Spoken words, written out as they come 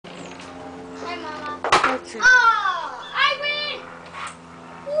That's it. Oh, I win!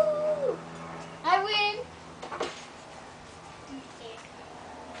 Woo! I win.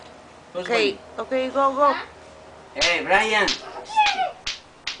 Okay, okay, go. Huh? Hey, Bryan.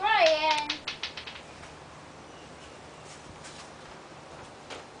 Bryan.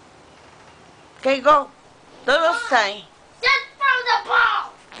 Okay, go. Todos time. Just throw the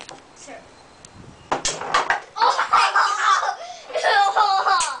ball. Sir. Oh my God!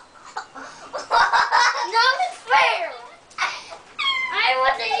 No, it's fair. I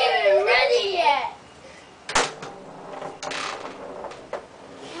wasn't even ready yet.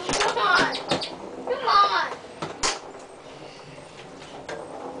 Come on. Come on.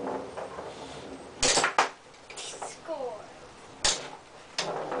 Score.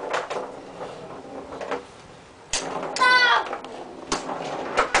 Stop.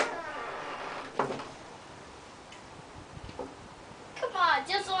 Come on,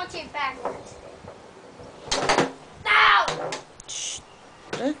 just launch it backwards. Now.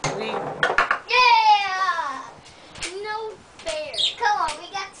 Three. Yeah. No fair. Come on, we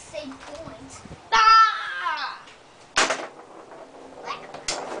got the same points. Ah!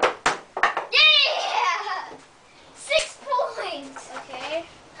 Yeah! 6 points. Okay.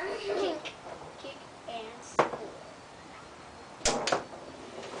 Kick and score.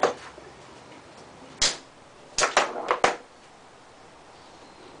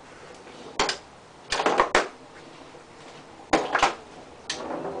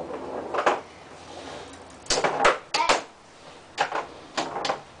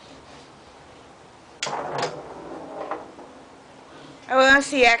 I want to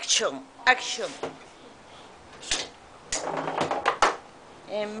see action. Action.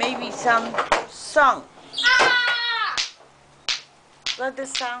 And maybe some song. Ah! What's the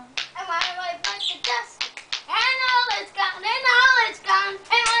song? Am I right by the desk? And all is gone, and all is gone.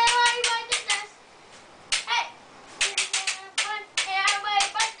 Am I right by the desk? Hey! Am I right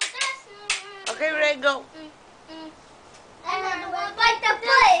by the desk? Okay, ready, go. And I would like to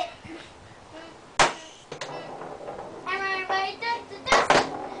play. Am I right by the desk?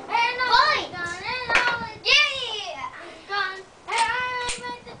 And all is gone, and all is gone. Am I right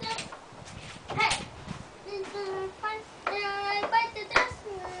by the desk? Hey! Am I right by the desk?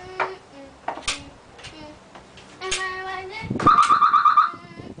 Am I right there?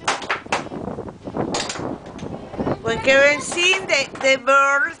 When Kevin sing the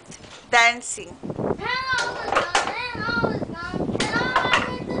birds dancing. And all is gone, and all is gone. And all I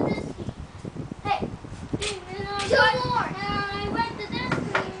went to this. Hey! Two more! And I went to this.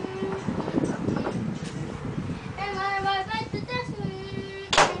 And I went to this.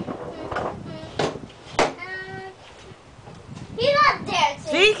 He's not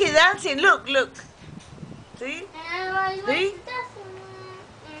dancing. See, he dancing. Look. See? And I went See? to this.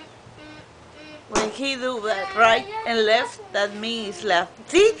 When he do that right and left, that means left.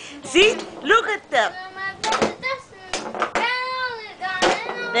 See? See? Look at them.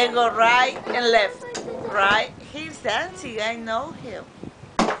 They go right and left. Right? He's dancing. I know him.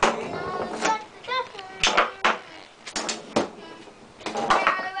 See?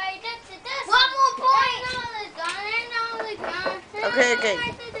 One more point. Okay.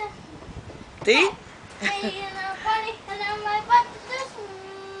 See?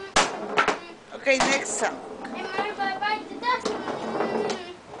 Okay, next song. Yeah.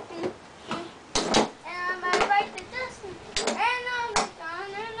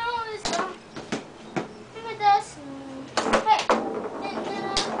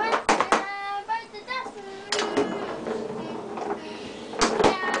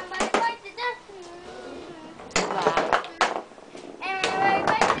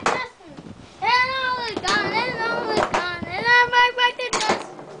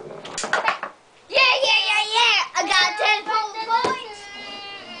 I got 10 points.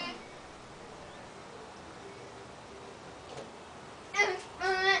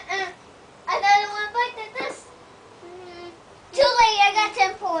 Another one like this. Too late, I got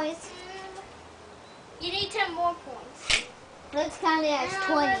 10 points. You need 10 more points. Let's count it as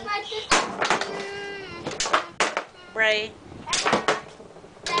 20. Right.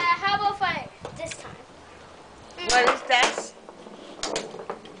 How about this time? What is that?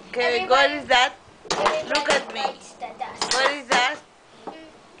 Okay, what is that?